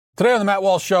Today on the Matt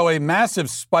Walsh Show, a massive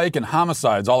spike in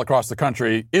homicides all across the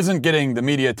country isn't getting the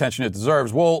media attention it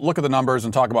deserves. We'll look at the numbers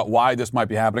and talk about why this might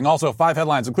be happening. Also, 5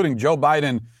 headlines, including Joe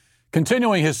Biden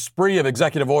continuing his spree of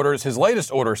executive orders. His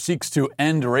latest order seeks to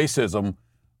end racism.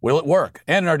 Will it work?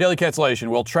 And in our daily cancellation,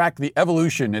 we'll track the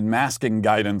evolution in masking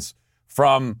guidance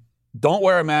from don't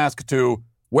wear a mask to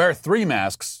wear 3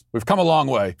 masks. We've come a long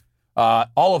way.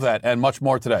 All of that and much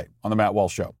more today on the Matt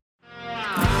Walsh Show.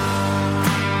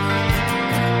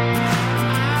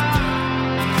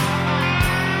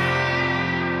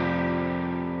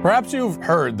 Perhaps you've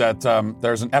heard that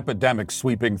there's an epidemic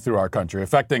sweeping through our country,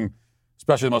 affecting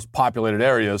especially the most populated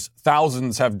areas.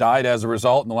 Thousands have died as a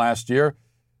result in the last year.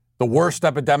 The worst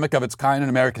epidemic of its kind in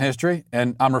American history.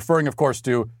 And I'm referring, of course,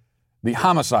 to the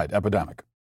homicide epidemic.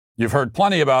 You've heard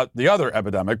plenty about the other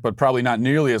epidemic, but probably not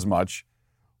nearly as much,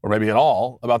 or maybe at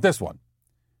all, about this one.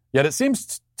 Yet it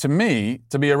seems to me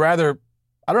to be a rather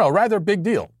big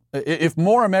deal. If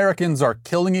more Americans are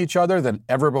killing each other than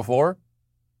ever before,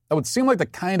 that would seem like the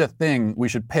kind of thing we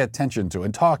should pay attention to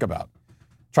and talk about,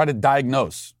 try to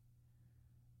diagnose.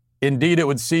 Indeed, it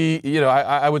would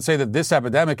I would say that this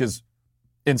epidemic is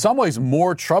in some ways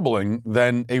more troubling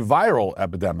than a viral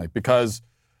epidemic because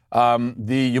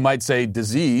you might say,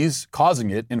 disease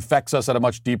causing it infects us at a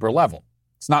much deeper level.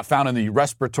 It's not found in the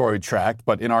respiratory tract,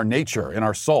 but in our nature, in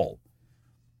our soul.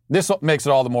 This makes it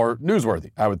all the more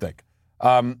newsworthy, I would think.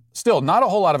 Still, not a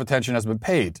whole lot of attention has been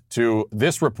paid to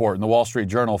this report in the Wall Street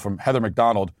Journal from Heather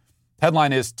McDonald.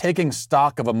 Headline is, Taking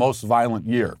Stock of a Most Violent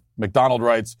Year. McDonald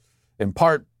writes, in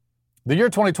part, the year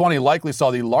 2020 likely saw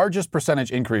the largest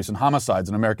percentage increase in homicides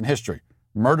in American history.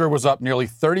 Murder was up nearly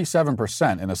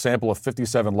 37% in a sample of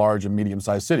 57 large and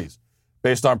medium-sized cities.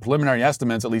 Based on preliminary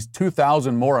estimates, at least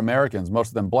 2,000 more Americans, most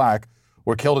of them black,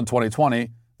 were killed in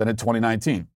 2020 than in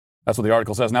 2019. That's what the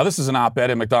article says. Now, this is an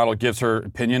op-ed, and McDonald gives her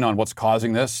opinion on what's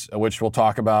causing this, which we'll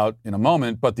talk about in a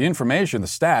moment. But the information, the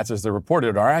stats, as they're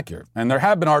reported, are accurate. And there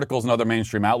have been articles in other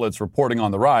mainstream outlets reporting on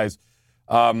the rise.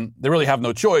 They really have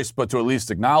no choice but to at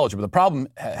least acknowledge it. But the problem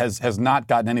has not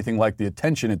gotten anything like the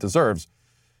attention it deserves.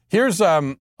 Here's a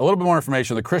little bit more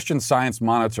information. The Christian Science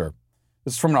Monitor.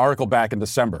 This is from an article back in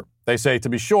December. They say, to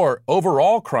be sure,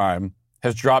 overall crime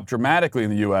has dropped dramatically in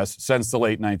the U.S. since the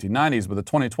late 1990s, but the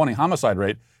 2020 homicide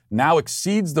rate now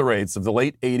exceeds the rates of the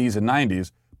late 80s and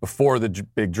 90s before the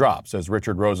big drop, says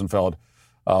Richard Rosenfeld,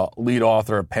 lead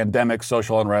author of Pandemic,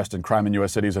 Social Unrest, and Crime in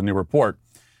U.S. Cities, a new report.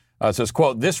 It says,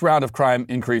 quote, this round of crime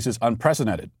increase is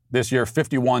unprecedented. This year,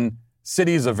 51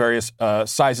 cities of various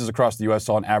sizes across the U.S.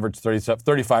 saw an average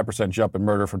 35% jump in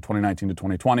murder from 2019 to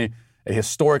 2020, a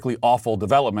historically awful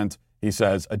development, he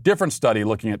says. A different study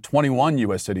looking at 21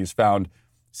 U.S. cities found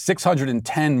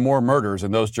 610 more murders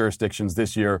in those jurisdictions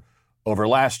this year over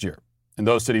last year. In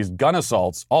those cities, gun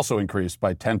assaults also increased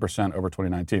by 10% over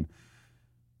 2019.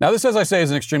 Now, this, as I say,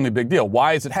 is an extremely big deal.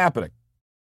 Why is it happening?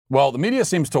 Well, the media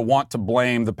seems to want to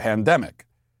blame the pandemic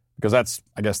because that's,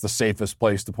 I guess, the safest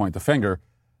place to point the finger.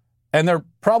 And they're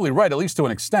probably right, at least to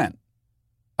an extent.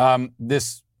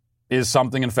 This is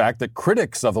something, in fact, that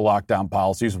critics of the lockdown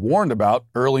policies warned about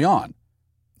early on.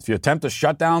 If you attempt to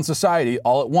shut down society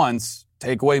all at once,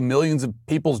 take away millions of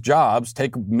people's jobs,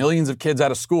 take millions of kids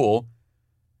out of school,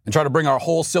 and try to bring our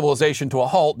whole civilization to a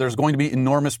halt, there's going to be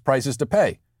enormous prices to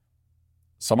pay.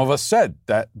 Some of us said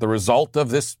that the result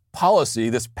of this policy,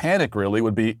 this panic really,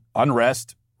 would be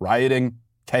unrest, rioting,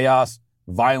 chaos,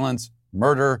 violence,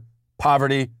 murder,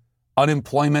 poverty,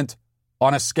 unemployment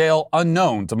on a scale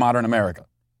unknown to modern America.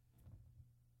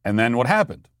 And then what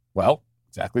happened? Well,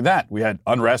 exactly that. We had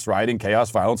unrest, rioting,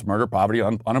 chaos, violence, murder, poverty,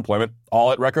 unemployment,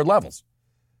 all at record levels.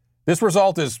 This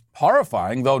result is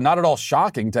horrifying, though not at all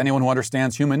shocking to anyone who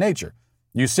understands human nature.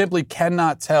 You simply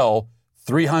cannot tell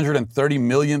 330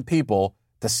 million people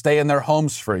to stay in their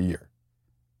homes for a year.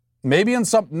 Maybe in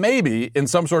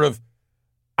some sort of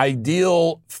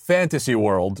ideal fantasy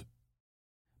world,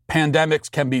 pandemics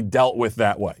can be dealt with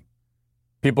that way.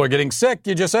 People are getting sick,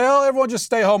 you just say, oh, everyone just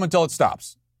stay home until it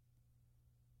stops.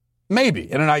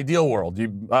 Maybe in an ideal world,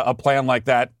 a plan like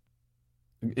that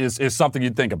is something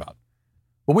you'd think about.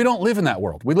 But we don't live in that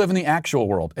world. We live in the actual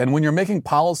world. And when you're making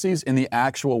policies in the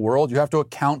actual world, you have to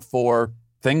account for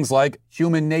things like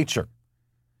human nature.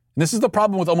 And this is the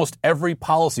problem with almost every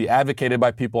policy advocated by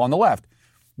people on the left.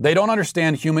 They don't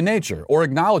understand human nature or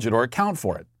acknowledge it or account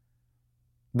for it.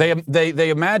 They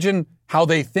imagine how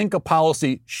they think a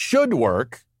policy should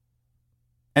work,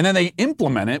 and then they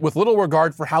implement it with little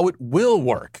regard for how it will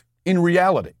work in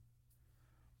reality.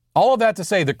 All of that to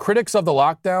say, the critics of the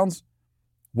lockdowns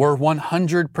were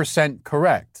 100%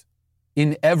 correct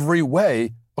in every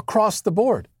way across the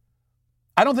board.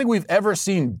 I don't think we've ever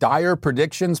seen dire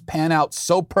predictions pan out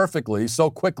so perfectly, so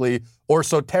quickly, or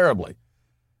so terribly.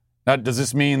 Now, does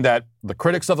this mean that the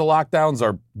critics of the lockdowns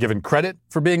are given credit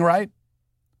for being right?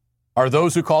 Are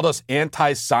those who called us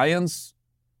anti-science,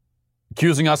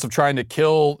 accusing us of trying to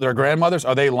kill their grandmothers,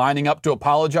 are they lining up to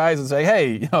apologize and say,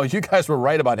 hey, you guys were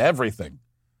right about everything?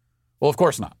 Well, of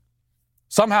course not.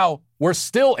 Somehow, we're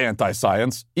still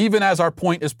anti-science, even as our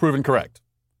point is proven correct.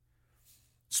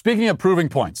 Speaking of proving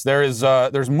points,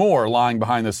 there's more lying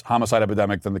behind this homicide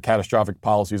epidemic than the catastrophic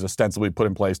policies ostensibly put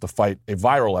in place to fight a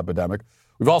viral epidemic.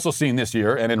 We've also seen this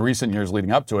year, and in recent years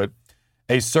leading up to it,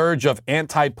 a surge of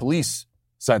anti-police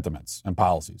sentiments and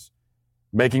policies,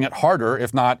 making it harder,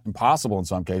 if not impossible in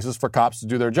some cases, for cops to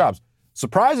do their jobs.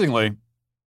 Surprisingly,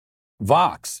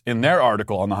 Vox, in their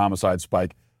article on the homicide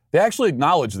spike, they actually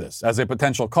acknowledge this as a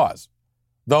potential cause.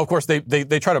 Though, of course, they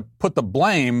try to put the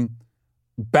blame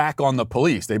back on the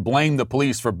police. They blame the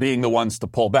police for being the ones to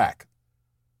pull back.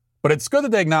 But it's good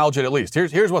that they acknowledge it at least.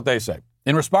 Here's what they say.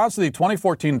 In response to the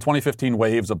 2014 and 2015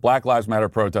 waves of Black Lives Matter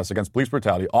protests against police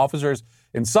brutality, officers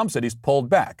in some cities pulled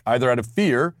back, either out of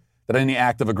fear that any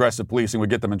act of aggressive policing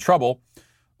would get them in trouble,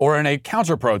 or in a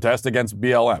counter-protest against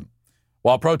BLM.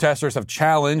 While protesters have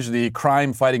challenged the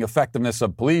crime-fighting effectiveness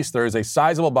of police, there is a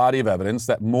sizable body of evidence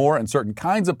that more and certain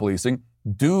kinds of policing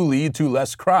do lead to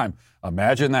less crime.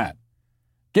 Imagine that.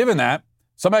 Given that,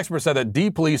 some experts said that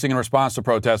depolicing in response to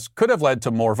protests could have led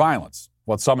to more violence,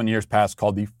 what some in years past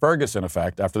called the Ferguson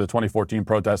effect after the 2014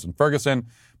 protests in Ferguson,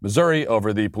 Missouri,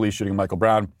 over the police shooting of Michael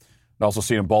Brown, and also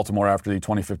seen in Baltimore after the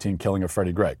 2015 killing of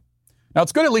Freddie Gray. Now,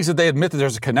 it's good at least that they admit that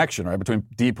there's a connection, right, between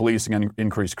depolicing and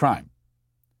increased crime,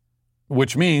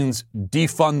 which means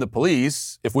defund the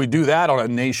police. If we do that on a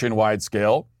nationwide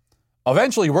scale,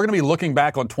 eventually we're going to be looking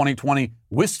back on 2020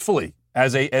 wistfully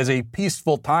as a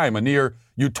peaceful time, a near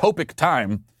utopic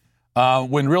time,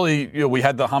 when really we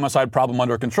had the homicide problem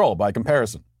under control by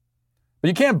comparison. But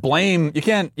you can't blame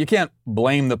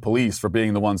the police for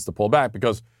being the ones to pull back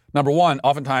because, number one,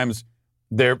 oftentimes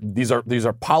these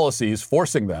are policies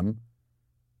forcing them.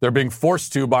 They're being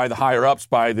forced to by the higher ups,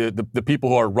 by the people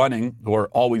who are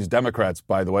always Democrats,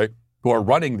 by the way, who are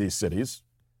running these cities.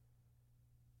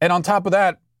 And on top of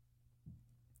that,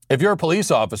 if you're a police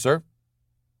officer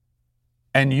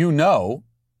and you know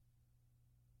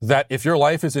that if your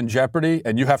life is in jeopardy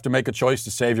and you have to make a choice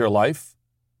to save your life,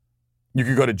 you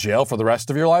could go to jail for the rest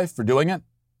of your life for doing it.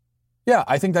 Yeah,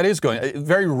 I think that is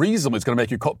very reasonably it's going to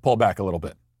make you pull back a little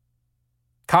bit.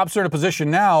 Cops are in a position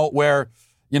now where,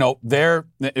 they're,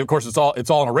 of course, it's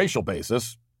all on a racial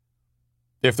basis.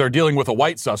 If they're dealing with a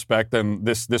white suspect, then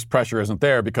this pressure isn't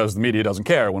there because the media doesn't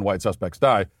care when white suspects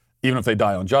die, even if they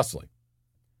die unjustly.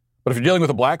 But if you're dealing with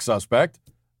a black suspect,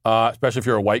 especially if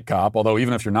you're a white cop, although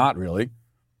even if you're not really,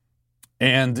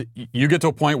 and you get to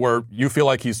a point where you feel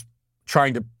like he's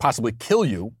trying to possibly kill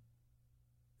you,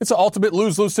 it's an ultimate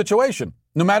lose-lose situation.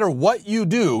 No matter what you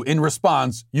do in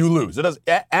response, you lose. It is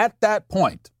at that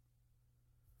point.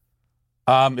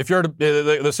 If you're in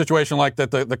the situation like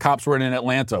that the cops were in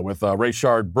Atlanta with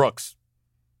Rayshard Brooks,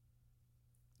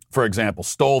 for example,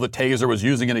 stole the taser, was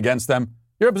using it against them,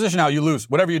 you're in a position now, you lose.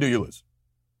 Whatever you do, you lose.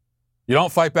 You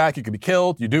don't fight back, you could be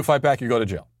killed. You do fight back, you go to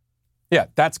jail. Yeah,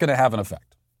 that's going to have an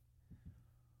effect.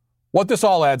 What this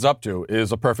all adds up to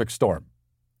is a perfect storm,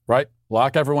 right?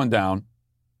 Lock everyone down,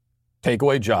 take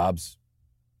away jobs,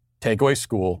 take away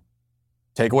school,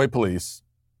 take away police,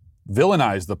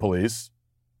 villainize the police.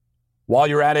 While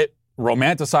you're at it,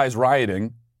 romanticize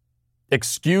rioting,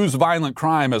 excuse violent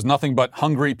crime as nothing but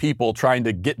hungry people trying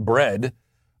to get bread,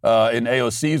 in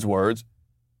AOC's words.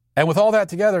 And with all that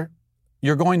together,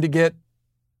 you're going to get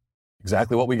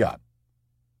exactly what we got.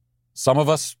 Some of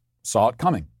us saw it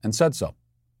coming and said so.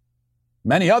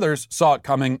 Many others saw it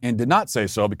coming and did not say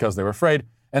so because they were afraid,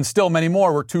 and still many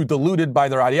more were too deluded by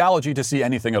their ideology to see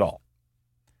anything at all.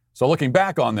 So looking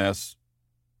back on this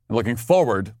and looking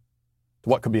forward to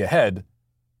what could be ahead,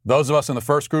 those of us in the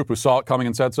first group who saw it coming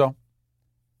and said so,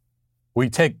 we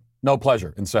take no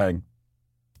pleasure in saying,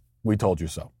 we told you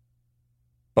so.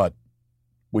 But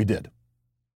we did.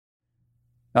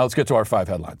 Now let's get to our 5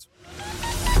 headlines.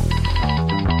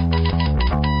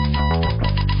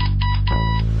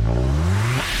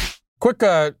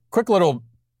 Quick little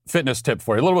fitness tip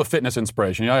for you, a little bit of fitness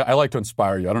inspiration. I like to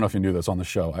inspire you. I don't know if you knew this on the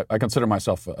show. I consider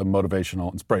myself a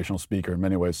motivational, inspirational speaker in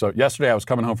many ways. So yesterday I was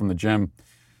coming home from the gym,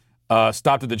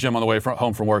 stopped at the gym on the way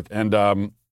home from work, and I've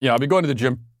been going to the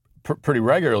gym pretty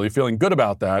regularly, feeling good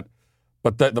about that.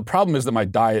 But the problem is that my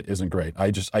diet isn't great.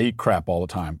 I eat crap all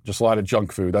the time, just a lot of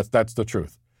junk food. That's the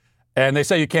truth. And they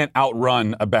say you can't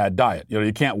outrun a bad diet.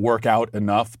 You can't work out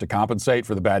enough to compensate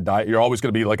for the bad diet. You're always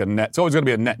going to be it's always going to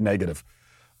be a net negative.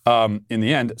 in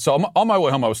the end. So on my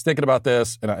way home, I was thinking about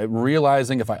this and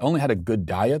realizing if I only had a good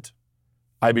diet,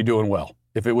 I'd be doing well.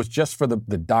 If it was just for the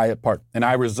diet part. And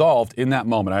I resolved in that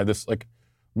moment, I had this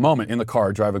moment in the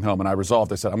car driving home, and I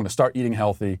resolved, I said, I'm going to start eating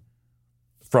healthy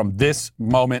from this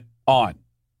moment on.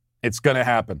 It's going to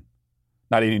happen.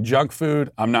 Not eating junk food.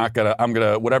 I'm going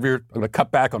to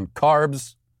cut back on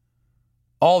carbs,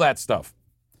 all that stuff.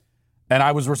 And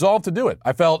I was resolved to do it.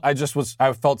 I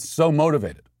felt so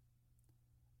motivated.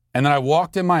 And then I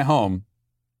walked in my home,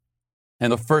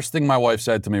 and the first thing my wife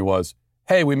said to me was,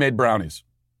 hey, we made brownies.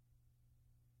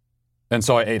 And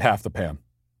so I ate half the pan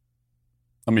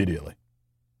immediately.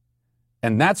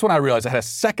 And that's when I realized I had a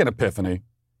second epiphany.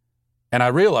 And I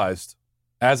realized,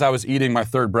 as I was eating my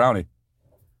third brownie,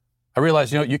 I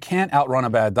realized, you can't outrun a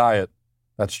bad diet.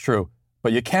 That's true.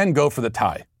 But you can go for the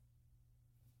tie.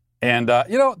 And,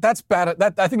 that's bad.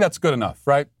 I think that's good enough,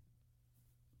 right?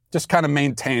 Just kind of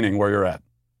maintaining where you're at.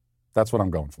 That's what I'm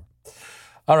going for.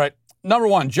 All right. Number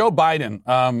one, Joe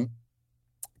Biden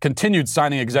continued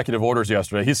signing executive orders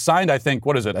yesterday. He's signed, I think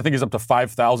he's up to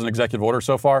 5,000 executive orders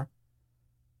so far.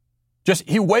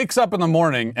 He wakes up in the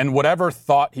morning, and whatever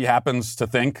thought he happens to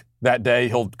think that day,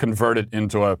 he'll convert it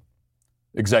into a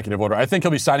executive order. I think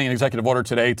he'll be signing an executive order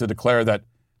today to declare that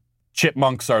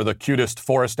chipmunks are the cutest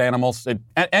forest animals.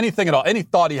 Anything at all, any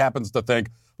thought he happens to think,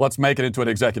 let's make it into an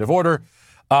executive order.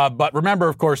 But remember,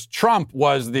 of course, Trump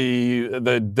was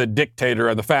the dictator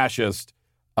and the fascist.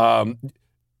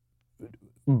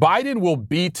 Biden will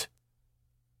beat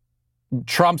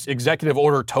Trump's executive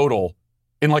order total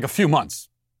in a few months.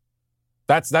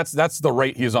 That's the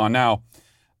rate he's on now.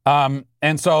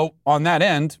 And so on that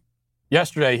end,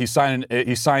 yesterday he signed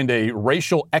a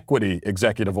racial equity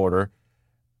executive order.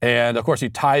 And of course, he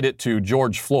tied it to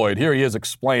George Floyd. Here he is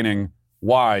explaining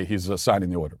why he's signing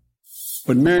the order.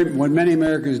 What many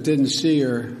Americans didn't see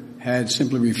or had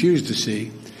simply refused to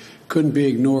see couldn't be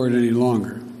ignored any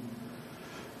longer.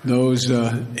 Those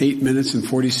 8 minutes and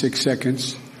 46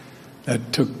 seconds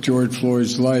that took George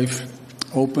Floyd's life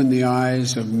opened the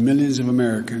eyes of millions of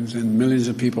Americans and millions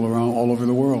of people around all over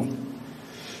the world.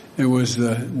 It was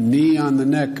the knee on the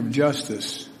neck of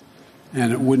justice,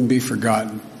 and it wouldn't be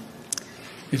forgotten.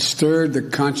 It stirred the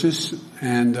conscience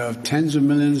and of tens of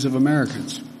millions of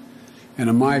Americans. And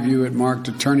in my view, it marked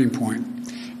a turning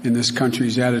point in this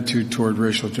country's attitude toward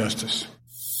racial justice.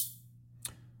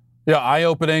 Yeah,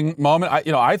 eye-opening moment.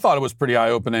 I thought it was pretty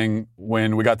eye-opening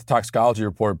when we got the toxicology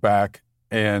report back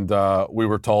and we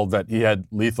were told that he had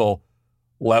lethal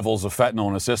levels of fentanyl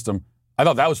in his system. I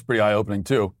thought that was pretty eye-opening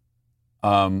too.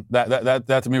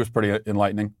 That to me was pretty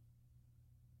enlightening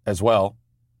as well.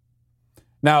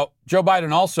 Now, Joe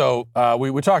Biden also,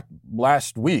 we talked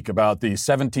last week about the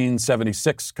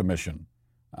 1776 Commission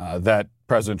that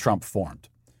President Trump formed.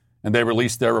 And they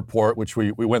released their report, which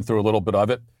we went through a little bit of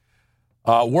it.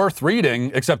 Worth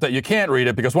reading, except that you can't read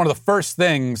it because one of the first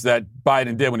things that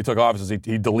Biden did when he took office is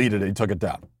he deleted it. He took it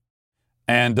down.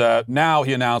 And now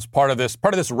he announced part of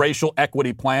this racial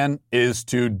equity plan is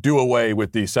to do away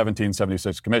with the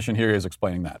 1776 Commission. Here he is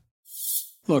explaining that.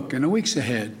 Look, in the weeks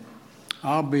ahead,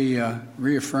 I'll be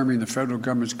reaffirming the federal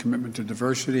government's commitment to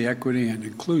diversity, equity, and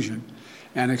inclusion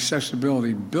and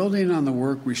accessibility, building on the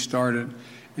work we started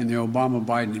in the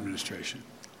Obama-Biden administration.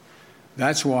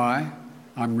 That's why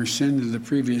I'm rescinding the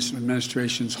previous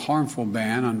administration's harmful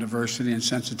ban on diversity and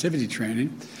sensitivity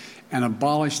training and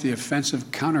abolish the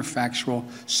offensive counterfactual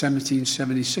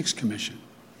 1776 Commission.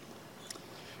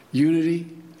 Unity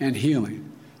and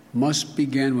healing must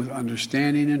begin with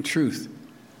understanding and truth,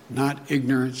 not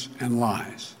ignorance and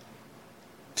lies.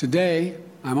 Today,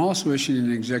 I'm also issuing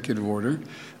an executive order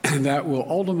that will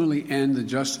ultimately end the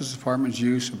Justice Department's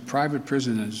use of private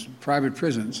prisons,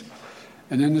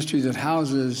 an industry that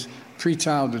houses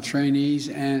pretrial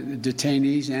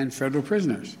detainees and federal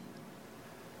prisoners.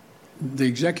 The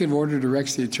executive order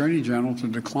directs the Attorney General to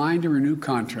decline to renew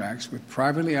contracts with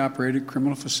privately operated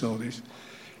criminal facilities,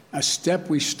 a step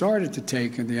we started to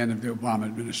take at the end of the Obama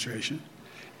administration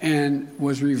and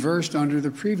was reversed under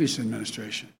the previous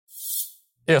administration.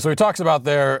 Yeah, so he talks about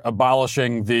there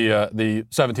abolishing the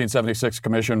 1776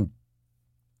 Commission.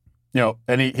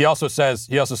 And he also says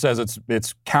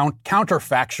it's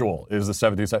counterfactual is the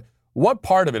 1776. What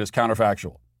part of it is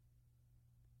counterfactual?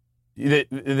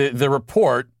 The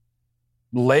report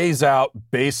lays out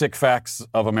basic facts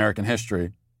of American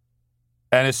history,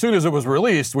 and as soon as it was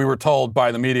released, we were told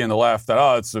by the media and the left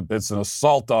that it's an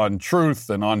assault on truth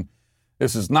and on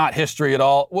this is not history at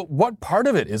all. What part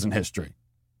of it isn't history?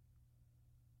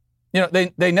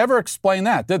 They never explained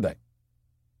that, did they?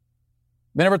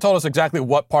 They never told us exactly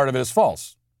what part of it is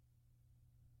false.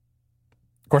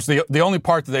 course, the only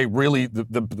part that they really,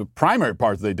 the primary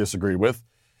part that they disagreed with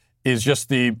is just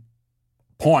the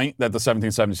point that the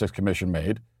 1776 Commission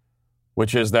made,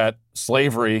 which is that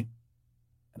slavery,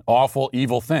 an awful,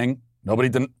 evil thing,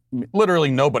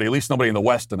 literally nobody, at least nobody in the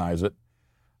West denies it.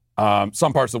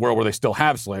 Some parts of the world where they still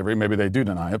have slavery, maybe they do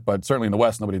deny it, but certainly in the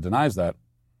West, nobody denies that.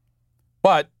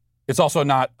 But it's also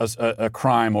not a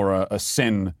crime or a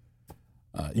sin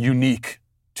unique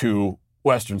to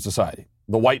Western society.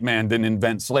 The white man didn't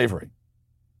invent slavery.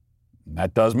 And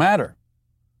that does matter.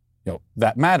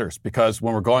 That matters because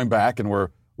when we're going back and we're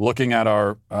looking at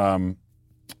our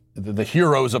the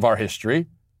heroes of our history,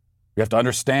 we have to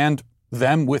understand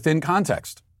them within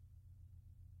context.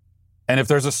 And if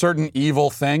there's a certain evil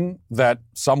thing that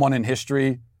someone in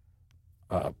history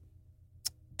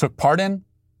took part in,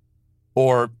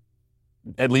 or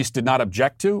at least did not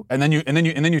object to, and then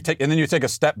you take a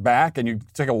step back and you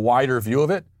take a wider view of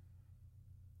it,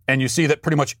 and you see that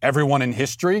pretty much everyone in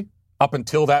history up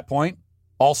until that point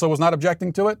also was not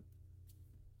objecting to it,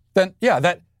 then yeah,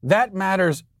 that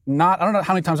matters not. I don't know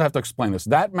how many times I have to explain this.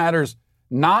 That matters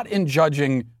not in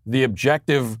judging the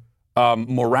objective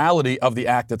morality of the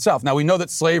act itself. Now, we know that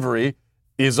slavery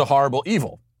is a horrible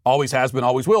evil. Always has been,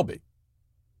 always will be.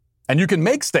 And you can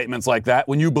make statements like that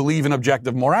when you believe in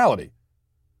objective morality.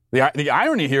 The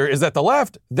irony here is that the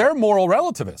left, they're moral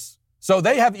relativists. So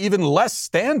they have even less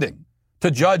standing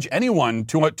to judge anyone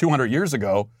 200 years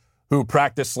ago who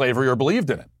practiced slavery or believed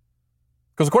in it.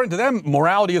 Because according to them,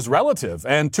 morality is relative.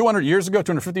 And 200 years ago,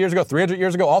 250 years ago, 300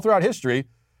 years ago, all throughout history,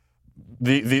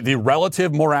 the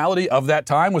relative morality of that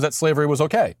time was that slavery was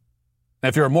okay. And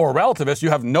if you're a moral relativist, you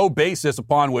have no basis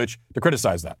upon which to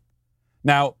criticize that.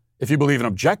 Now, if you believe in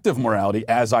objective morality,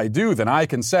 as I do, then I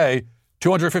can say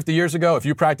 250 years ago, if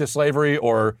you practiced slavery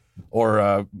or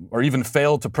even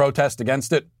failed to protest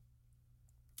against it,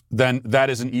 then that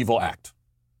is an evil act.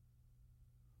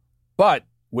 But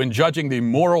when judging the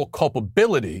moral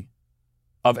culpability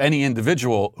of any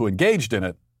individual who engaged in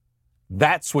it,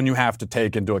 that's when you have to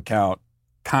take into account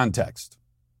context,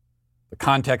 the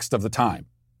context of the time.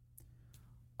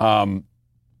 And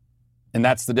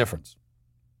that's the difference.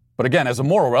 But again, as a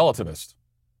moral relativist,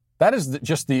 that is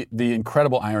just the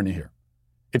incredible irony here.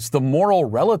 It's the moral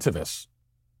relativists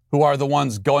who are the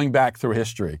ones going back through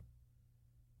history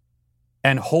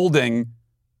and holding,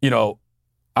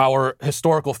 our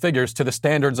historical figures to the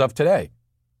standards of today.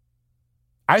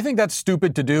 I think that's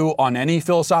stupid to do on any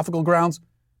philosophical grounds.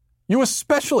 You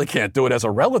especially can't do it as a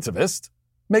relativist.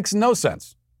 Makes no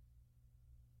sense.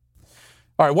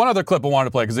 All right, one other clip I wanted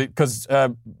to play because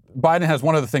Biden has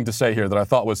one other thing to say here that I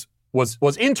thought was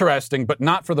interesting, but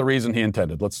not for the reason he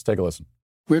intended. Let's take a listen.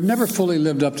 We have never fully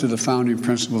lived up to the founding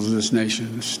principles of this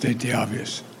nation, to state the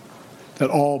obvious, that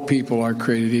all people are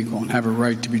created equal and have a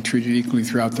right to be treated equally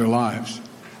throughout their lives.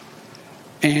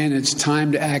 And it's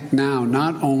time to act now,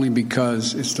 not only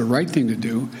because it's the right thing to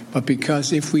do, but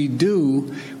because if we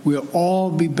do, we'll all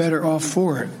be better off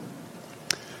for it.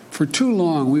 For too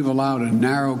long, we've allowed a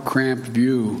narrow, cramped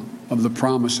view of the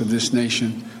promise of this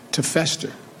nation to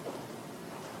fester.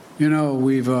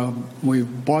 We've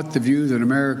bought the view that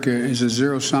America is a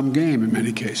zero-sum game in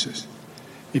many cases.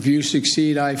 If you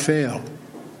succeed, I fail.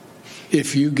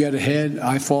 If you get ahead,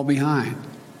 I fall behind.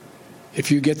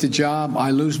 If you get the job, I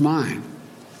lose mine.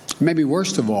 Maybe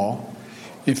worst of all,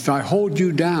 if I hold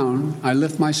you down, I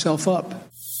lift myself up.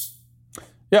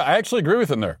 Yeah, I actually agree with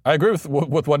him there. I agree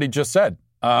with what he just said.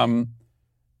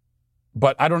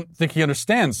 But I don't think he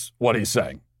understands what he's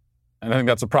saying. And I think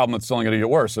that's a problem that's only going to get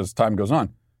worse as time goes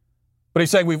on. But he's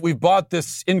saying we've bought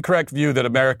this incorrect view that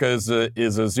America is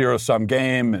a zero-sum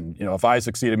game, and if I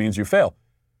succeed, it means you fail.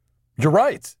 You're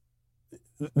right.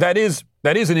 That is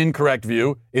an incorrect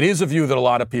view. It is a view that a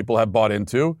lot of people have bought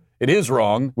into. It is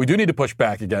wrong. We do need to push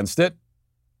back against it.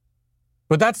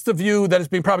 But that's the view that is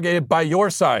being propagated by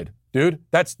your side, dude.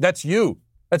 That's you.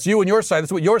 That's you and your side.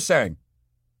 That's what you're saying.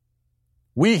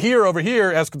 We here over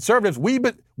here as conservatives,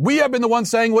 we have been the ones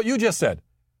saying what you just said.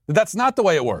 That's not the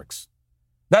way it works.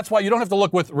 That's why you don't have to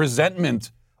look with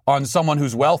resentment on someone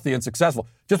who's wealthy and successful.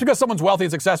 Just because someone's wealthy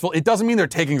and successful, it doesn't mean they're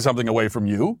taking something away from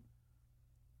you.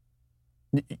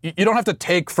 You don't have to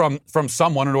take from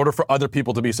someone in order for other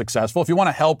people to be successful. If you want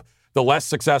to help the less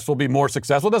successful be more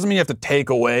successful, it doesn't mean you have to take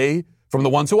away from the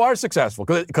ones who are successful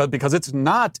because it's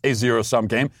not a zero-sum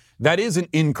game. That is an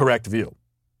incorrect view.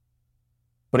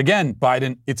 But again,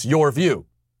 Biden, it's your view,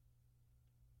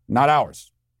 not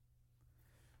ours.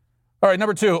 All right,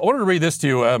 number two, I wanted to read this to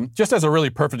you just as a really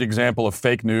perfect example of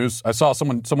fake news. I saw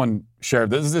someone shared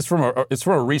this. It's from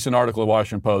a recent article in the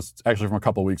Washington Post. It's actually from a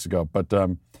couple of weeks ago, but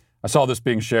I saw this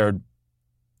being shared.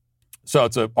 So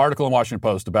it's an article in Washington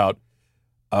Post about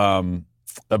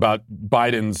about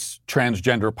Biden's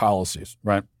transgender policies,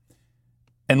 right?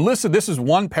 And listen, this is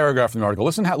one paragraph in the article.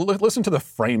 Listen to the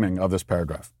framing of this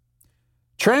paragraph.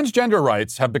 Transgender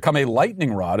rights have become a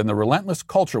lightning rod in the relentless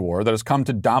culture war that has come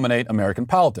to dominate American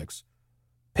politics,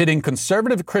 pitting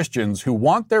conservative Christians who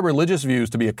want their religious views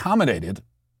to be accommodated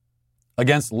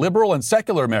against liberal and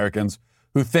secular Americans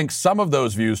who think some of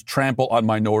those views trample on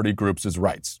minority groups'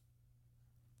 rights.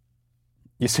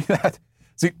 You see that?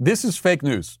 See, this is fake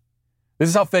news. This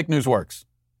is how fake news works.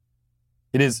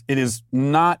 It is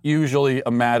not usually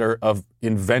a matter of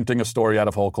inventing a story out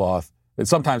of whole cloth. And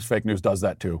sometimes fake news does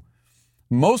that too.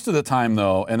 Most of the time,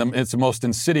 though, and it's the most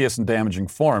insidious and damaging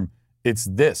form, it's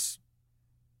this.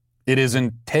 It is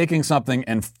in taking something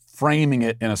and framing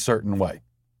it in a certain way.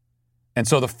 And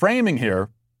so the framing here,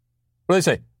 what do they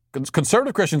say?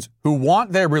 Conservative Christians who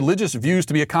want their religious views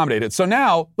to be accommodated. So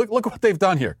now, look what they've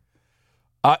done here.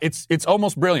 It's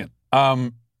almost brilliant.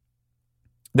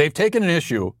 They've taken an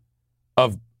issue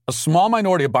of a small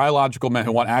minority of biological men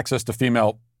who want access to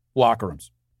female locker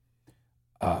rooms.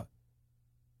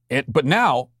 But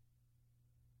now,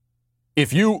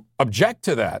 if you object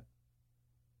to that,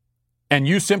 and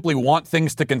you simply want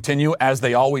things to continue as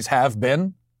they always have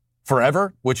been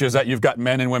forever, which is that you've got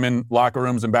men and women locker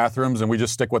rooms and bathrooms and we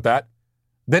just stick with that,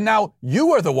 then now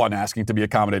you are the one asking to be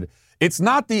accommodated. It's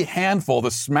not the handful, the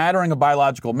smattering of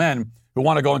biological men who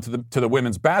want to go into the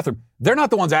women's bathroom. They're not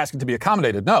the ones asking to be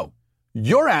accommodated. No,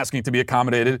 you're asking to be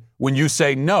accommodated when you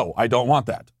say, no, I don't want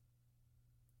that.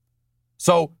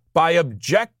 So by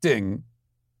objecting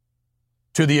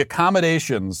to the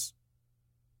accommodations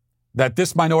that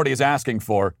this minority is asking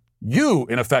for, you,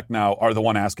 in effect, now are the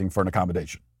one asking for an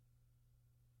accommodation.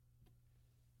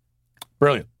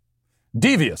 Brilliant.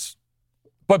 Devious,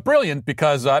 but brilliant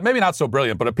because, maybe not so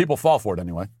brilliant, but people fall for it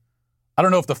anyway. I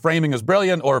don't know if the framing is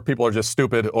brilliant or if people are just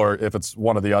stupid or if it's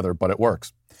one or the other, but it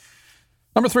works.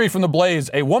 Number 3 from The Blaze,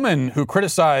 a woman who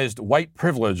criticized white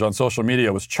privilege on social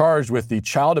media was charged with the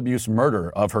child abuse murder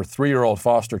of her 3-year-old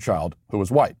foster child who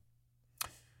was white.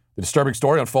 The disturbing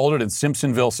story unfolded in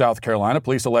Simpsonville, South Carolina.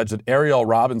 Police allege that Ariel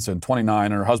Robinson, 29,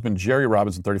 and her husband Jerry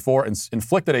Robinson, 34,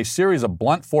 inflicted a series of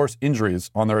blunt force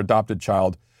injuries on their adopted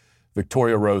child,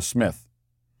 Victoria Rose Smith.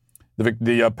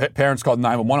 The parents called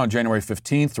 911 on January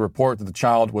 15th to report that the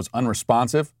child was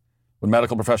unresponsive. When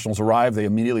medical professionals arrived, they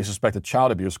immediately suspected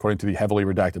child abuse, according to the heavily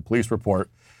redacted police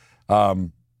report.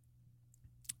 And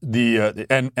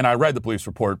I read the police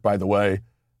report, by the way.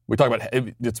 We talk about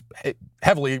it's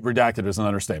heavily redacted as an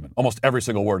understatement. Almost every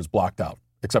single word is blocked out,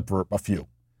 except for a few.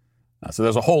 So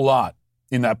there's a whole lot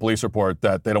in that police report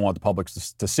that they don't want the public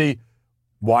to see.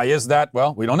 Why is that?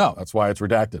 Well, we don't know. That's why it's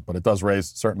redacted, but it does raise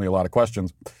certainly a lot of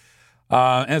questions.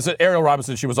 And it's Ariel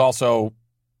Robinson. She was also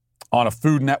on a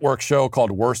Food Network show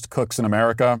called Worst Cooks in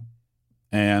America,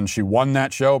 and she won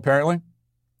that show, apparently.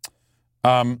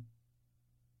 But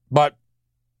the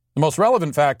most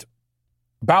relevant fact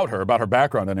about her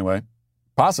background anyway,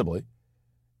 possibly,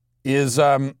 is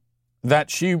that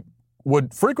she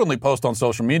would frequently post on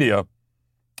social media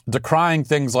decrying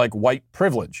things like white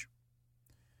privilege.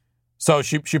 So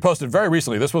she posted very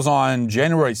recently, this was on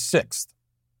January 6th.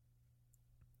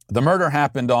 The murder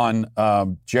happened on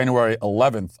January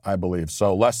 11th, I believe,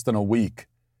 so less than a week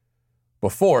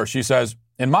before. She says,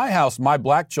 in my house, my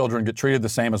black children get treated the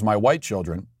same as my white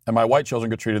children, and my white children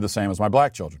get treated the same as my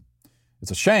black children.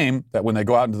 It's a shame that when they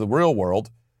go out into the real world,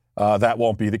 that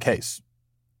won't be the case.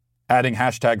 Adding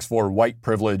hashtags for white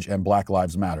privilege and Black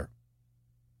Lives Matter.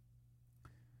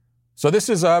 So this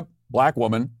is a black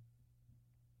woman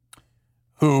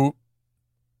who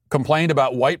complained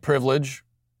about white privilege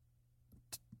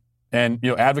and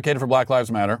advocated for Black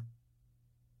Lives Matter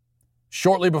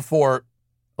shortly before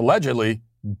allegedly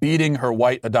beating her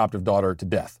white adoptive daughter to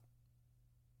death.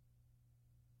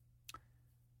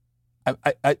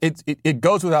 It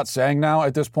goes without saying now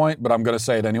at this point, but I'm going to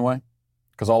say it anyway,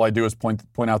 because all I do is point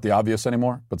out the obvious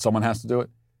anymore, but someone has to do it.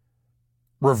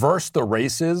 Reverse the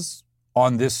races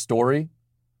on this story,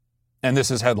 and this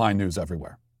is headline news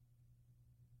everywhere.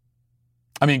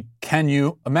 I mean, can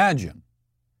you imagine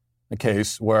a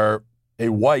case where a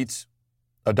white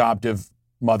adoptive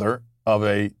mother of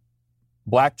a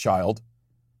black child,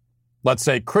 let's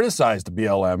say, criticized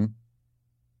BLM,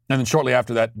 and then shortly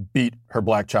after that beat her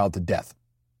black child to death?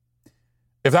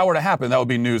 If that were to happen, that would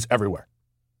be news everywhere.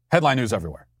 Headline news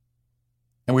everywhere.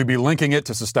 And we'd be linking it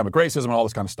to systemic racism and all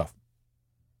this kind of stuff.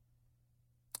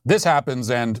 This happens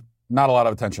and not a lot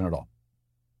of attention at all.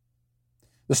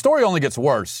 The story only gets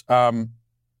worse because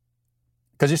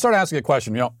you start asking a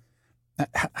question,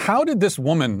 how did this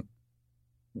woman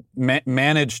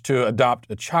manage to adopt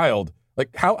a child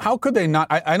Like, how could they not?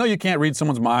 I know you can't read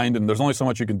someone's mind, and there's only so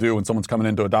much you can do when someone's coming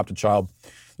in to adopt a child.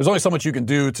 There's only so much you can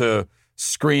do to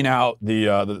screen out the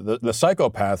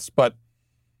psychopaths. But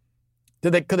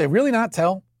could they really not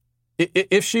tell?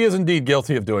 If she is indeed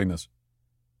guilty of doing this,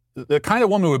 the kind of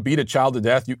woman who would beat a child to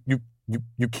death,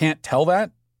 you can't tell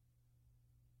that?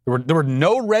 There were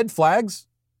no red flags?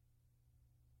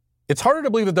 It's harder to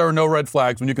believe that there are no red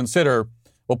flags when you consider,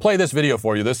 we'll play this video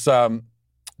for you.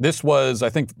 This was, I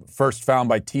think, first found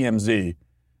by TMZ,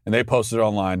 and they posted it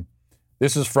online.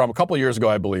 This is from a couple of years ago,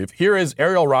 I believe. Here is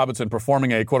Ariel Robinson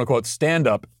performing a quote-unquote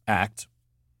stand-up act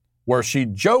where she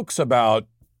jokes about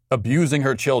abusing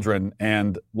her children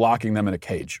and locking them in a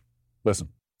cage. Listen.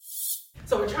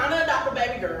 So we're trying to adopt a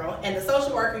baby girl, and the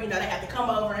social worker, they have to come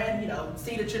over and,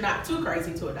 see that you're not too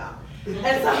crazy to adopt.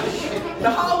 And so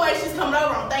the whole way she's coming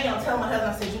over, I'm telling my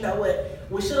husband, I said, you know what,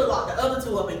 we should have locked the other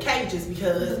two up in cages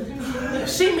because if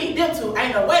she meet them two,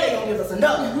 ain't no way they gonna give us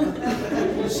enough.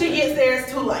 She gets there,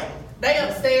 it's too late. They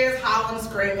upstairs hollering,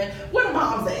 screaming. Where the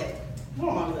moms at?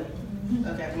 Where the moms at?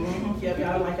 Okay, yep,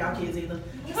 y'all don't like y'all kids either.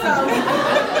 So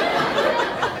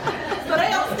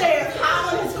they upstairs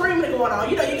hollering and screaming and going on.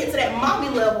 You get to that mommy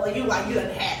level and you done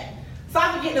had it. So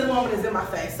I forget this woman is in my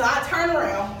face. So I turn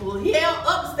around, yell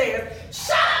upstairs,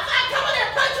 shut up, I come in there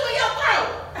and punch you in your throat.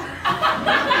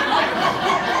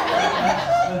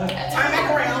 Turn back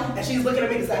around and she's looking at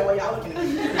me the same way y'all looking at me.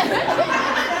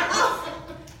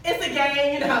 It's a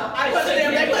game, I push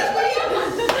them, they push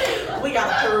me. We got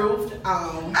approved.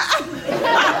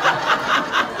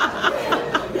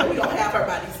 We're going to have her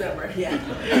by December, yeah.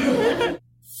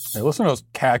 Hey, listen to those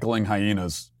cackling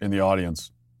hyenas in the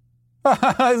audience.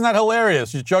 Isn't that hilarious?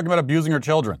 She's joking about abusing her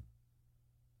children.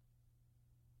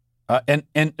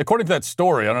 And according to that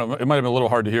story, I don't know, it might have been a little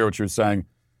hard to hear what she was saying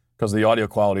because of the audio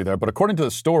quality there, but according to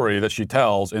the story that she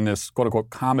tells in this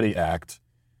quote-unquote comedy act,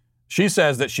 she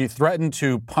says that she threatened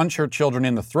to punch her children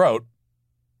in the throat,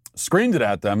 screamed it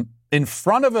at them in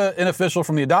front of an official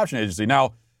from the adoption agency.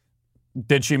 Now,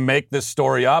 did she make this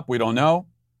story up? We don't know.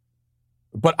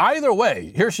 But either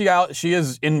way, here she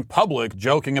is in public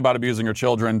joking about abusing her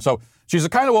children. So she's the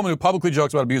kind of woman who publicly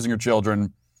jokes about abusing her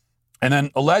children and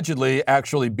then allegedly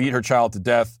actually beat her child to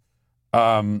death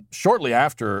shortly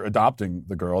after adopting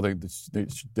the girl.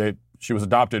 She was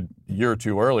adopted a year or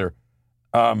two earlier.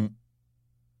 And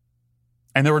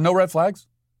there were no red flags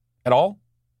at all?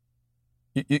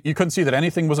 You couldn't see that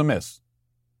anything was amiss?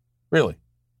 Really?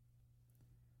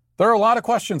 There are a lot of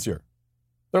questions here.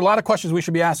 There are a lot of questions we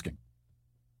should be asking.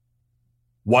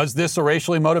 Was this a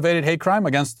racially motivated hate crime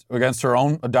against her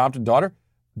own adopted daughter?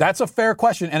 That's a fair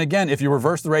question. And again, if you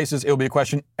reverse the races, it will be a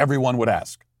question everyone would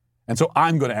ask. And so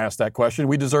I'm going to ask that question.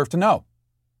 We deserve to know.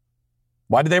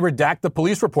 Why did they redact the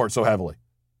police report so heavily?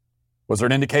 Was there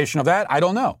an indication of that? I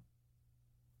don't know.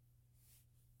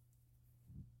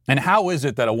 And how is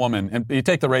it that a woman, and you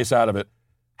take the race out of it,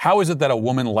 how is it that a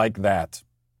woman like that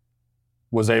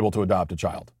was able to adopt a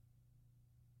child?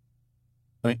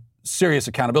 I mean, serious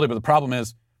accountability, but the problem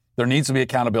is there needs to be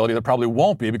accountability. There probably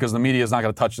won't be because the media is not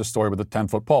going to touch this story with a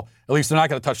 10-foot pole. At least they're not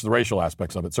going to touch the racial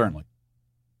aspects of it, certainly.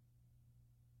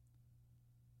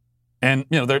 And,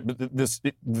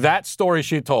 that story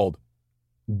she told,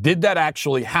 did that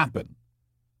actually happen?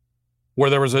 Where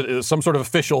there was some sort of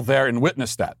official there and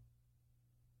witnessed that?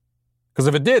 Because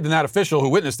if it did, then that official who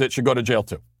witnessed it should go to jail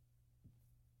too.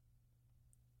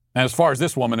 And as far as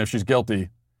this woman, if she's guilty,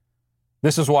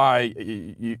 this is why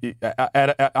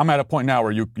I'm at a point now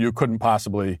where you couldn't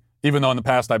possibly, even though in the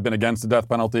past I've been against the death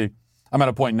penalty, I'm at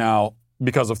a point now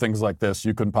because of things like this,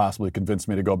 you couldn't possibly convince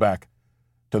me to go back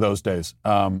to those days.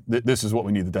 This is what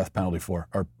we need the death penalty for,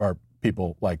 are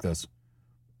people like this.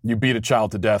 You beat a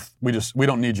child to death. We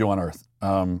don't need you on earth.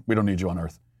 We don't need you on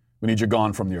earth. We need you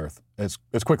gone from the earth as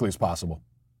quickly as possible.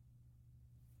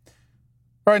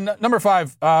 All right, number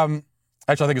 5. Actually,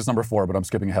 I think it's number 4, but I'm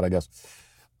skipping ahead, I guess.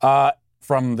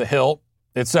 From The Hill,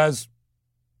 it says,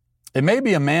 it may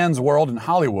be a man's world in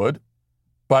Hollywood,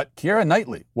 but Keira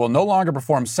Knightley will no longer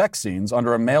perform sex scenes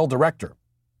under a male director.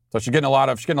 So she's getting a lot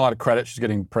of credit. She's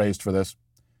getting praised for this.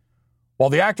 While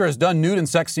the actor has done nude and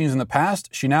sex scenes in the past,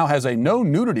 she now has a no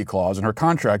nudity clause in her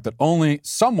contract that only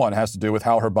somewhat has to do with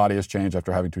how her body has changed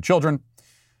after having 2 children.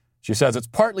 She says it's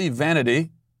partly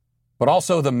vanity, but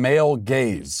also the male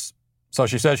gaze. So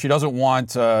she says she doesn't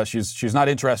want, she's not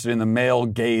interested in the male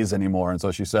gaze anymore. And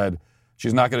so she said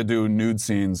she's not going to do nude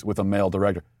scenes with a male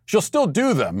director. She'll still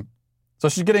do them. So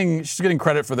she's getting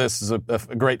credit for this as a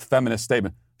great feminist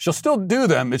statement. She'll still do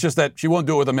them. It's just that she won't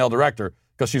do it with a male director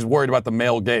because she's worried about the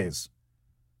male gaze.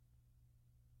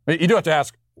 You do have to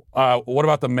ask, what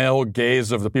about the male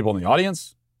gaze of the people in the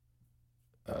audience?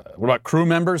 What about crew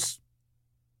members?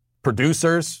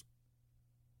 producers.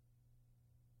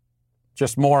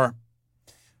 Just more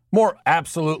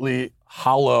absolutely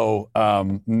hollow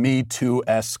Me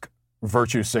Too-esque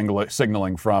virtue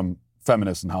signaling from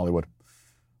feminists in Hollywood.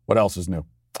 What else is new?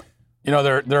 You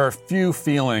know, there are few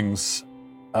feelings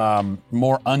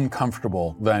more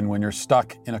uncomfortable than when you're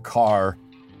stuck in a car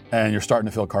and you're starting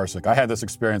to feel carsick. I had this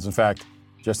experience, in fact,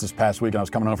 just this past week. I was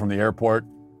coming home from the airport.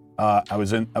 I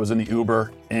was in the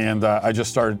Uber, and I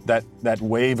just started that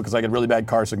wave, because I get really bad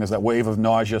car sickness. That wave of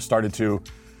nausea started to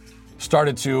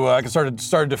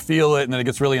feel it, and then it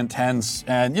gets really intense.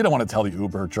 And you don't want to tell the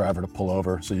Uber driver to pull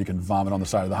over so you can vomit on the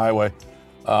side of the highway.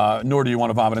 Nor do you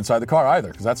want to vomit inside the car either,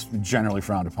 because that's generally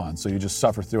frowned upon. So you just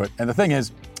suffer through it. And the thing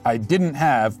is, I didn't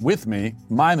have with me,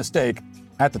 my mistake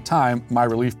at the time, my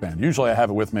relief band. Usually I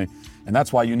have it with me, and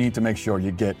that's why you need to make sure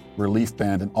you get relief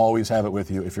band and always have it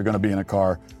with you if you're going to be in a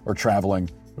car or traveling.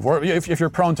 Or if you're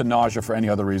prone to nausea for any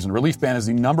other reason, relief band is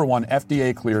the #1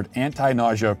 FDA-cleared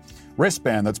anti-nausea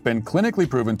wristband that's been clinically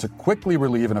proven to quickly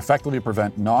relieve and effectively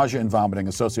prevent nausea and vomiting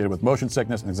associated with motion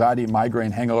sickness, anxiety,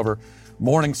 migraine, hangover,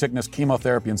 morning sickness,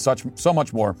 chemotherapy, and so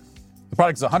much more. The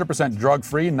product is 100%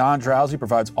 drug-free, non-drowsy,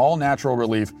 provides all-natural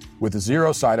relief with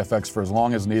 0 side effects for as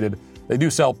long as needed. They do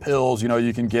sell pills,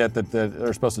 you can get that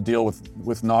are supposed to deal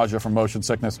with nausea from motion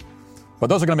sickness, but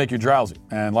those are going to make you drowsy.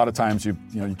 And a lot of times you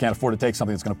can't afford to take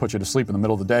something that's going to put you to sleep in the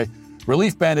middle of the day.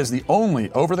 Relief Band is the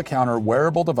only over-the-counter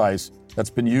wearable device that's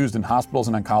been used in hospitals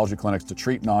and oncology clinics to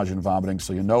treat nausea and vomiting,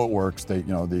 so it works.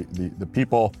 The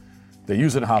people, they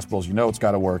use it in hospitals, it's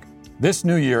got to work. This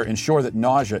new year, ensure that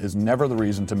nausea is never the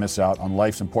reason to miss out on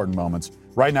life's important moments.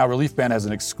 Right now, Relief Band has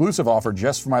an exclusive offer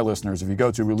just for my listeners. If you go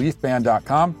to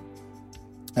reliefband.com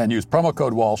and use promo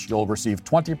code Walsh, you'll receive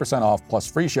 20% off plus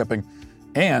free shipping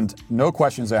and no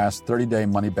questions asked 30-day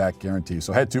money-back guarantee.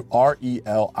 So head to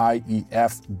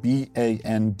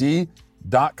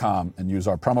reliefband.com and use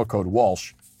our promo code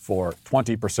Walsh for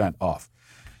 20% off.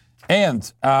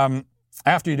 And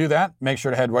after you do that, make sure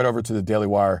to head right over to the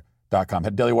dailywire.com.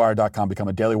 Head to dailywire.com, become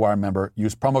a Daily Wire member.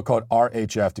 Use promo code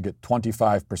RHF to get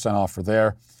 25% off for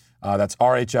there. That's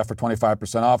RHF for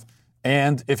 25% off.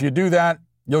 And if you do that,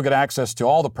 you'll get access to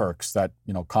all the perks that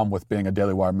come with being a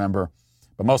Daily Wire member.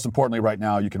 But most importantly, right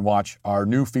now, you can watch our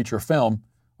new feature film,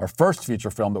 our first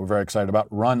feature film that we're very excited about,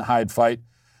 Run, Hide, Fight.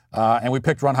 And we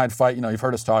picked Run, Hide, Fight. You've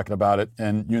heard us talking about it,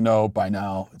 and by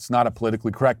now, it's not a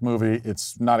politically correct movie.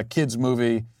 It's not a kid's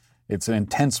movie. It's an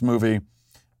intense movie.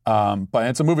 But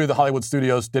it's a movie the Hollywood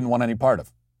studios didn't want any part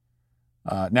of.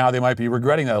 Now they might be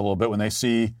regretting that a little bit when they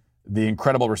see the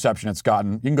incredible reception it's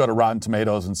gotten. You can go to Rotten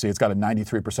Tomatoes and see it's got a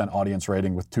 93% audience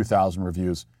rating with 2,000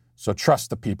 reviews. So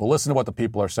trust the people. Listen to what the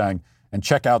people are saying and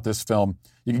check out this film.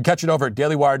 You can catch it over at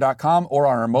dailywire.com or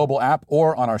on our mobile app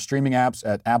or on our streaming apps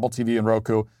at Apple TV and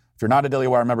Roku. If you're not a Daily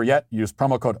Wire member yet, use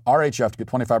promo code RHF to get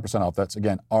 25% off. That's,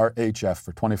 again, RHF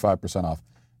for 25% off.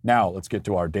 Now let's get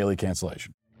to our daily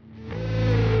cancellation.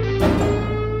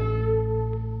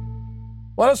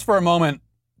 Let us for a moment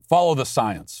follow the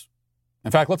science.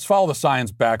 In fact, let's follow the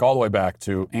science all the way back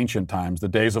to ancient times, the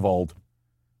days of old,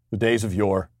 the days of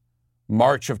yore,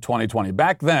 March of 2020.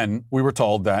 Back then, we were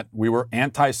told that we were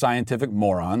anti-scientific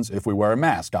morons if we wear a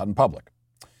mask out in public.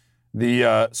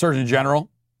 The Surgeon General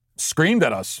screamed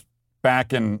at us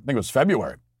back in, I think it was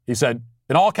February. He said,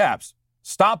 in all caps,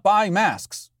 stop buying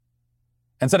masks,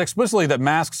 and said explicitly that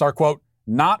masks are, quote,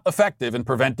 not effective in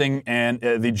preventing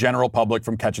the general public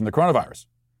from catching the coronavirus.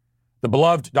 The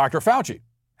beloved Dr. Fauci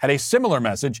had a similar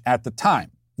message at the time.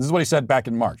 This is what he said back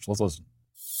in March. Let's listen.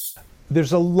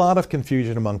 There's a lot of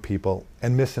confusion among people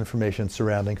and misinformation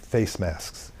surrounding face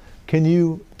masks. Can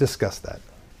you discuss that?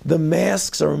 The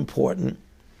masks are important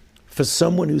for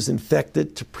someone who's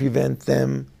infected to prevent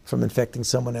them from infecting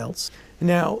someone else.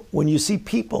 Now, when you see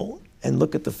people and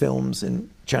look at the films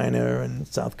in China and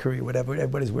South Korea, whatever,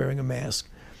 everybody's wearing a mask.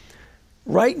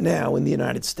 Right now in the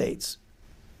United States,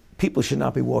 people should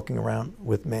not be walking around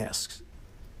with masks.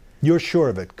 You're sure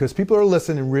of it? Because people are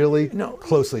listening really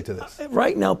closely to this.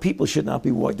 Right now, people should not be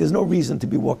walking. There's no reason to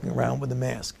be walking around with a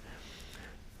mask.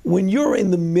 When you're in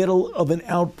the middle of an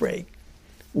outbreak,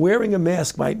 wearing a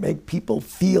mask might make people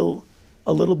feel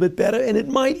a little bit better, and it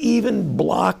might even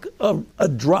block a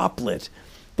droplet,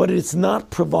 but it's not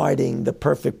providing the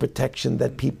perfect protection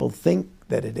that people think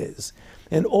that it is.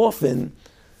 And often,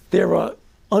 there are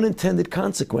unintended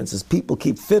consequences. People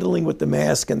keep fiddling with the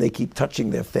mask, and they keep touching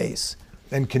their face.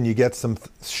 And can you get some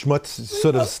schmutz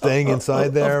sort of staying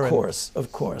inside there?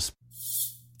 Of course.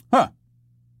 Huh.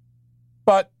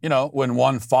 But, when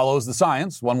one follows the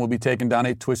science, one will be taken down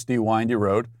a twisty, windy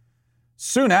road.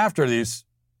 Soon after these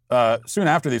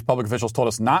public officials told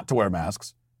us not to wear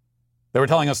masks, They were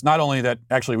telling us not only that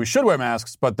actually we should wear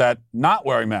masks, but that not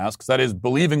wearing masks, that is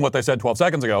believing what they said 12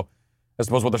 seconds ago, as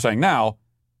opposed to what they're saying now,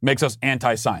 makes us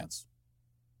anti-science.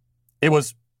 It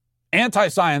was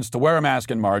anti-science to wear a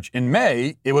mask in March. In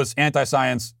May, it was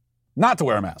anti-science not to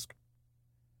wear a mask.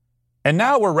 And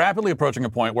now we're rapidly approaching a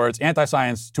point where it's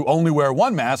anti-science to only wear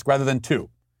one mask rather than two.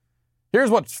 Here's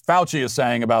what Fauci is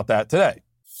saying about that today.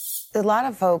 A lot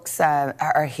of folks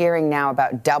are hearing now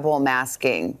about double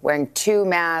masking, wearing two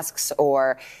masks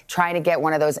or trying to get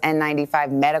one of those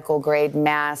N95 medical grade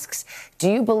masks. Do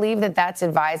you believe that that's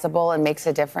advisable and makes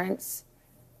a difference?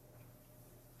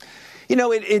 You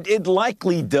know, it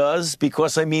likely does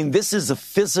because, I mean, this is a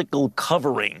physical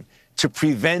covering to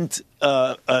prevent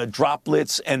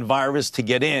droplets and virus to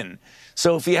get in.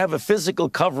 So if you have a physical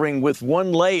covering with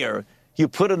one layer, you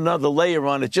put another layer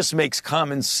on, it just makes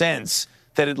common sense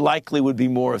that it likely would be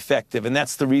more effective. And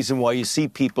that's the reason why you see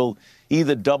people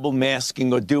either double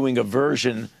masking or doing a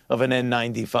version of an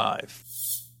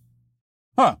N95.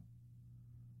 Huh.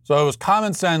 So it was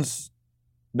common sense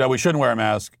that we shouldn't wear a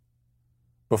mask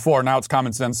before. Now it's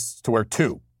common sense to wear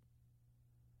two.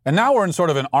 And now we're in sort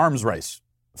of an arms race.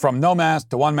 From no mask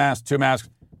to one mask, two masks.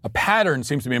 A pattern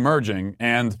seems to be emerging,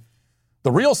 and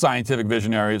the real scientific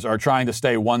visionaries are trying to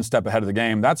stay one step ahead of the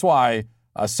game. That's why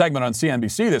a segment on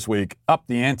CNBC this week upped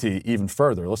the ante even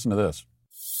further. Listen to this.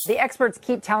 The experts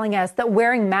keep telling us that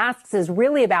wearing masks is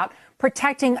really about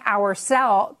protecting others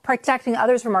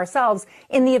from ourselves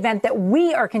in the event that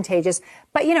we are contagious.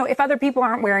 But, you know, if other people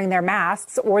aren't wearing their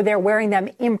masks or they're wearing them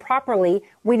improperly,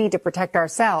 we need to protect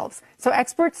ourselves. So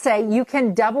experts say you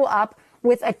can double up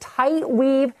with a tight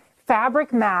weave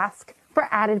fabric mask for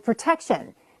added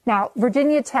protection. Now,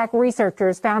 Virginia Tech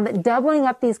researchers found that doubling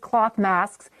up these cloth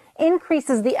masks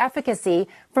increases the efficacy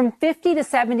from 50 to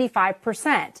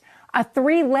 75%. A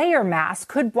 3-layer mask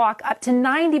could block up to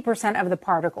 90% of the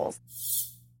particles.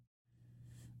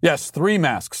 Yes, 3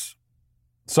 masks.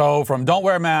 So from don't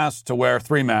wear masks to wear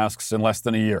 3 masks in less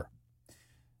than a year.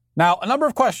 Now, a number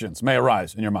of questions may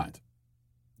arise in your mind.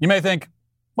 You may think,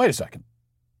 wait a second.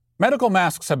 Medical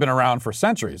masks have been around for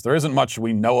centuries. There isn't much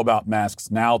we know about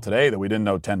masks now today that we didn't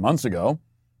know 10 months ago.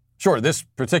 Sure, this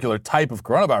particular type of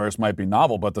coronavirus might be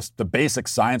novel, but the basic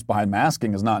science behind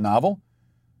masking is not novel.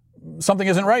 Something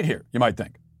isn't right here, you might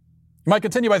think. You might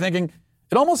continue by thinking,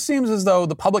 it almost seems as though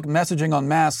the public messaging on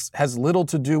masks has little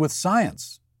to do with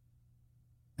science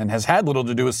and has had little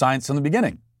to do with science in the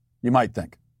beginning, you might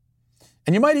think.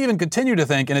 And you might even continue to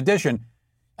think, in addition,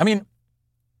 I mean,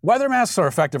 whether masks are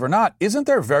effective or not, isn't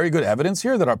there very good evidence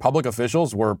here that our public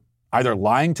officials were either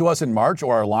lying to us in March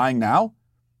or are lying now?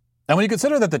 And when you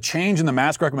consider that the change in the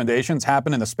mask recommendations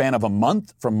happened in the span of a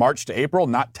month from March to April,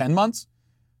 not 10 months,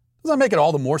 doesn't that make it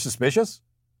all the more suspicious?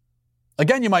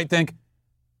 Again, you might think,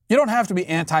 you don't have to be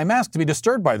anti-mask to be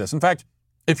disturbed by this. In fact,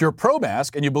 if you're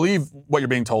pro-mask and you believe what you're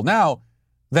being told now,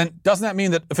 then doesn't that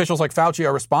mean that officials like Fauci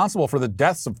are responsible for the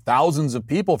deaths of thousands of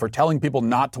people for telling people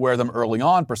not to wear them early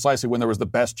on, precisely when there was the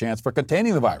best chance for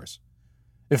containing the virus?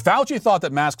 If Fauci thought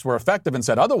that masks were effective and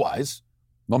said otherwise,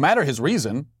 no matter his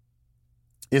reason,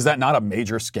 is that not a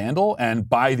major scandal? And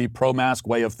by the pro-mask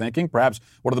way of thinking, perhaps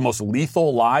one of the most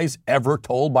lethal lies ever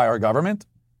told by our government?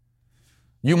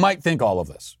 You might think all of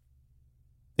this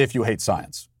if you hate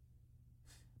science.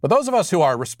 But those of us who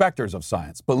are respecters of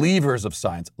science, believers of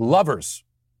science, lovers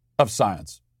of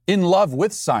science, in love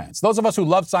with science, those of us who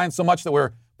love science so much that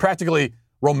we're practically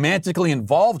romantically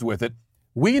involved with it,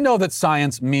 we know that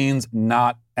science means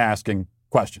not asking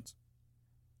questions.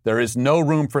 There is no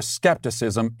room for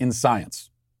skepticism in science.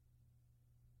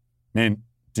 I mean,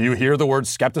 do you hear the word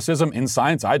skepticism in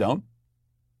science? I don't.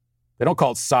 They don't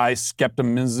call it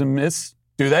sci-skepticism,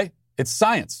 do they? It's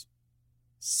science.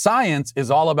 Science is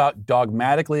all about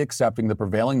dogmatically accepting the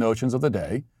prevailing notions of the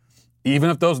day, even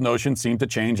if those notions seem to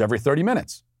change every 30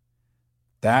 minutes.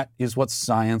 That is what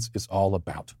science is all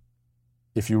about.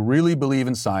 If you really believe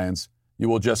in science, you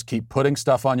will just keep putting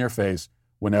stuff on your face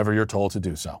whenever you're told to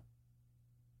do so.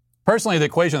 Personally, the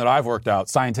equation that I've worked out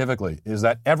scientifically is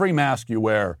that every mask you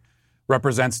wear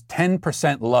represents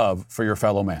 10% love for your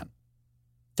fellow man.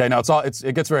 Okay, now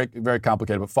it gets very, very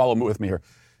complicated, but follow with me here.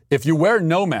 If you wear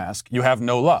no mask, you have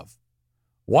no love.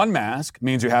 1 mask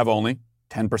means you have only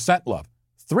 10% love.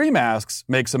 3 masks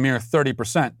makes a mere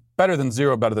 30%. Better than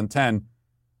 0, better than 10.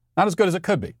 Not as good as it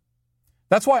could be.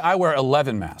 That's why I wear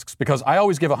 11 masks, because I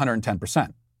always give 110%.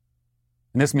 And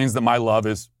this means that my love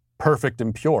is perfect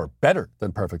and pure, better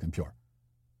than perfect and pure.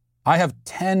 I have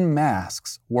 10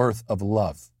 masks worth of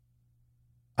love.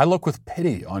 I look with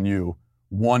pity on you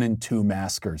 1 and 2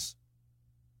 maskers.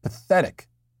 Pathetic.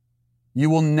 You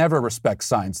will never respect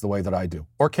science the way that I do,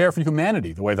 or care for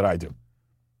humanity the way that I do.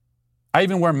 I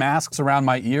even wear masks around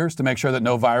my ears to make sure that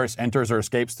no virus enters or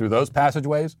escapes through those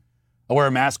passageways. I wear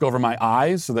a mask over my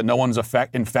eyes so that no one's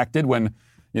infected when,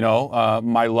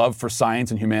 my love for science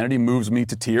and humanity moves me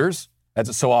to tears, as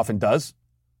it so often does.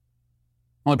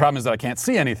 Only problem is that I can't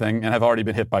see anything and have already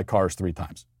been hit by cars 3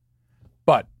 times.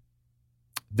 But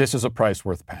this is a price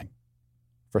worth paying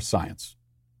for science,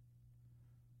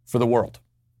 for the world,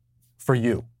 for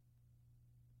you.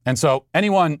 And so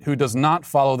anyone who does not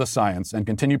follow the science and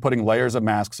continue putting layers of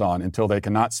masks on until they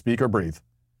cannot speak or breathe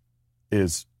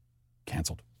is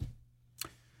canceled.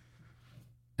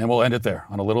 And we'll end it there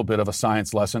on a little bit of a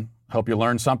science lesson. Hope you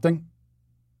learned something.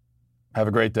 Have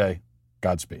a great day.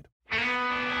 Godspeed.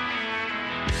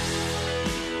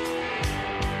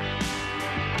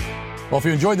 Well, if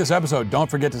you enjoyed this episode,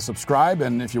 don't forget to subscribe.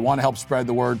 And if you want to help spread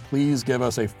the word, please give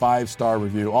us a 5-star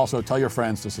review. Also, tell your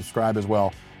friends to subscribe as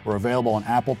well. We're available on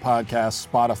Apple Podcasts,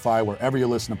 Spotify, wherever you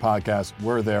listen to podcasts.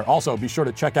 We're there. Also, be sure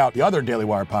to check out the other Daily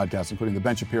Wire podcasts, including The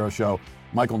Ben Shapiro Show,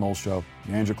 Michael Knowles Show,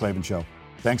 The Andrew Klavan Show.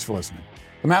 Thanks for listening.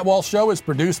 The Matt Walsh Show is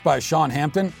produced by Sean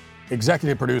Hampton,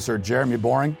 executive producer Jeremy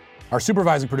Boring. Our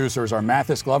supervising producers are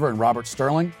Mathis Glover and Robert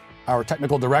Sterling. Our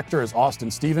technical director is Austin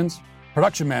Stevens.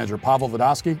 Production manager Pavel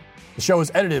Vodosky. The show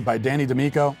is edited by Danny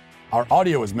D'Amico. Our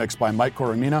audio is mixed by Mike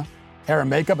Coromina. Hair and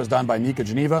makeup is done by Nika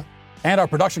Geneva. And our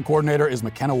production coordinator is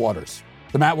McKenna Waters.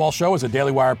 The Matt Walsh Show is a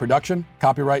Daily Wire production.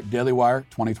 Copyright Daily Wire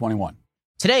 2021.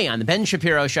 Today on The Ben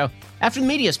Shapiro Show, after the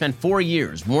media spent 4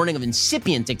 years warning of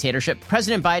incipient dictatorship,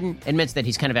 President Biden admits that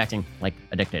he's kind of acting like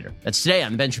a dictator. That's today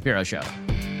on The Ben Shapiro Show.